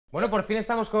Bueno, por fin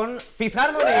estamos con Fifth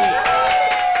Harmony.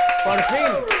 Por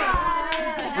fin.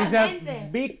 It's a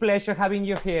big pleasure having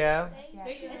you here.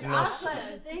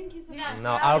 Thank you so much.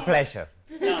 No, our pleasure.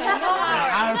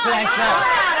 Our pleasure.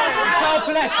 Our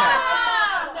pleasure.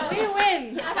 We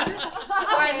win.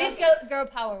 Or at least girl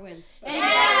power wins.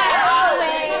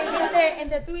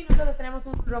 Entre tú y nosotros tenemos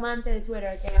un romance de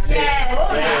Twitter.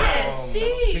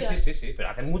 Sí. Pero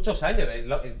hace muchos años.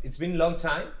 It's been long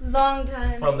time. Long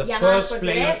time. From the first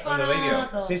play on the radio.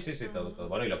 Sí, todo.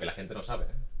 Bueno, y lo que la gente no sabe.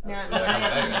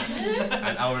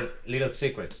 And our little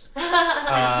secrets.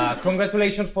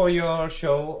 Congratulations for your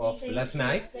show of last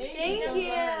night. Thank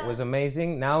you. It was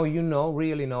amazing. Now you know,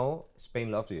 really know,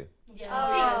 Spain loves you. Yes.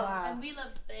 And we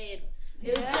love Spain.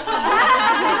 It was just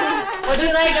What do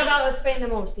you like about Spain the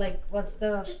most? Like, what's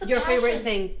your favorite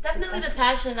thing? Definitely the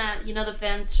passion that, you know, the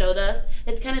fans showed us.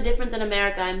 It's kind of different than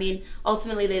America. I mean,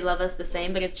 ultimately they love us the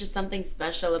same, but it's just something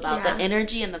special about the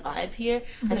energy and the vibe here.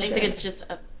 I think that it's just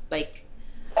like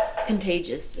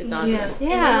contagious. It's awesome.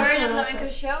 Yeah. We're in a flamenco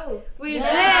show. We did.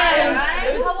 Right?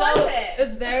 It was How was it? It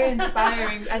was very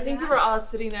inspiring. I think we were all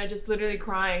sitting there just literally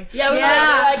crying. Yeah,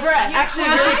 we're actually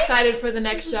really excited for the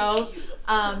next show.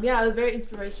 Yeah, it was very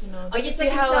inspirational. Are you see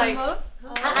taking how some moves?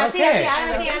 Así.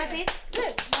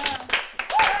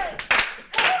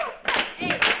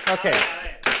 Okay.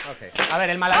 A ver,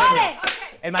 el malagueño.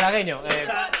 El malagueño,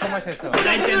 ¿cómo es esto?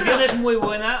 La intención es muy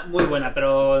buena,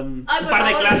 pero un par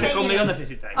de clases conmigo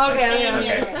necesitáis. Okay.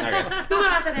 Tú me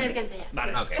vas a tener que enseñar.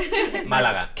 Vale. Okay.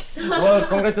 Málaga. Well,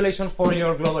 congratulations for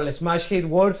your global smash hit.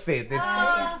 Worth it. It's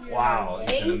wow.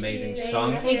 It's an amazing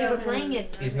song. Thank you for playing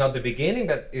it. It's not the beginning,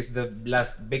 but it's the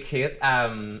last big hit. I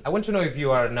want to know if you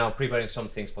are now preparing some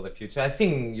things for the future. I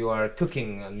think you are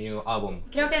cooking a new album.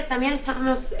 Creo que también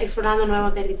estamos explorando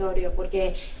nuevo territorio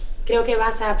porque creo que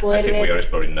vas a poder ver... we are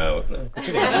exploring now.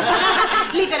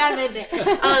 Literalmente.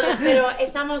 Pero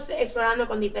estamos explorando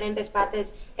con diferentes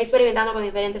partes, experimentando con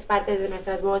diferentes partes de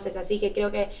nuestras voces, así que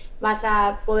creo que vas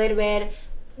a poder ver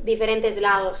diferentes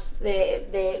lados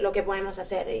de lo que podemos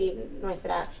hacer y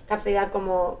nuestra capacidad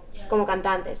como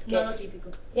cantantes. Que, no lo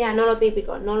típico. No lo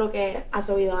típico, no lo que has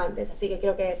oído antes, así que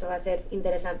creo que eso va a ser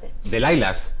interesante. The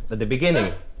Lilas, at the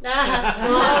beginning. No.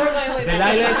 The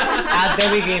Lilas at the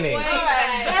beginning.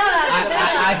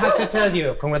 I have to tell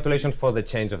you, congratulations for the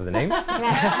change of the name.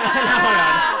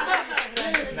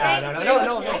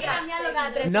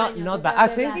 No, not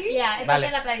that. ¿Sí? Esa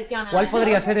es la tradición. ¿Cuál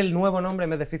podría ser el nuevo nombre en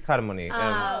vez de Fifth Harmony?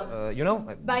 You know,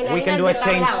 we can do a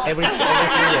change every 3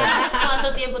 years.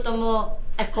 ¿Cuánto tiempo tomó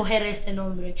escoger ese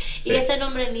nombre? Sí. Y ese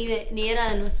nombre ni era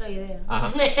de nuestra idea.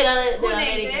 Era de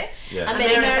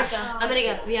América.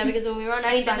 América. Yeah, because when we were on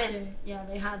X Factor,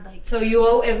 they had like... So you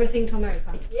owe everything to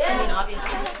America. I mean,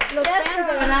 obviously. Los fans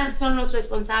de verdad son los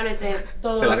responsables de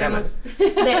todo lo que hemos...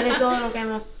 De todo lo que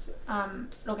hemos...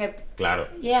 Claro.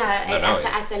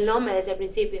 Hasta el nombre desde el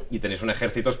principio. Y tenéis un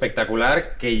ejército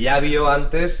espectacular que ya vio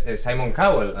antes Simon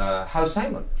Cowell. How's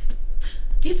Simon?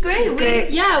 He's great.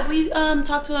 We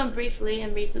talked to him briefly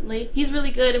and recently. He's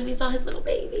really good, and we saw his little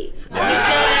baby.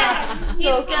 Yeah. He's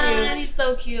good. He's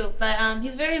so cute. But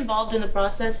he's very involved in the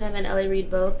process. Him and Ellie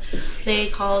Reed both. They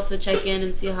called to check in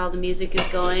and see how the music is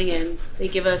going, and they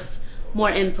give us more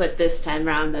input this time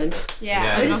round. And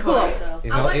it's cool. So.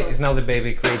 Is now the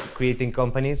baby creating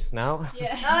companies now?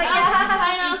 Yeah.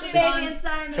 I know. Baby and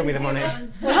Simon. Show me the money.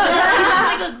 He's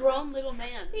like a grown little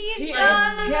man. He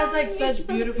has like such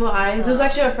beautiful eyes. It was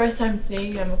actually our first time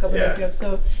seeing him a couple days ago.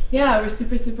 So yeah, we're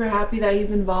super happy that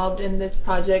he's involved in this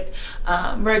project.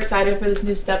 We're excited for this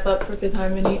new step up for Fifth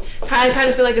Harmony. I kind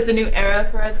of feel like it's a new era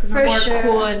for us because we're more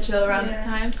cool and chill around this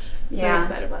time. So we're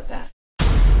excited about that.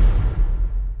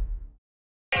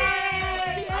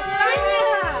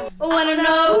 I wanna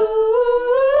know.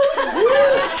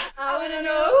 I wanna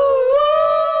know.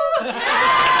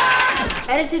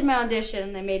 Edited my audition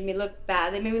and they made me look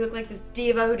bad. They made me look like this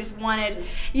diva who just wanted,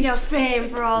 you know, fame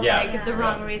for all like the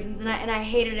wrong reasons, and I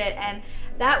hated it. And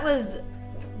that was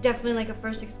definitely like a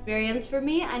first experience for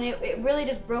me, and it really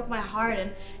just broke my heart,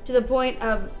 and to the point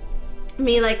of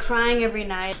me like crying every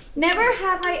night. Never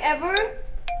have I ever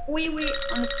wee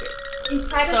on the street.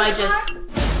 So I just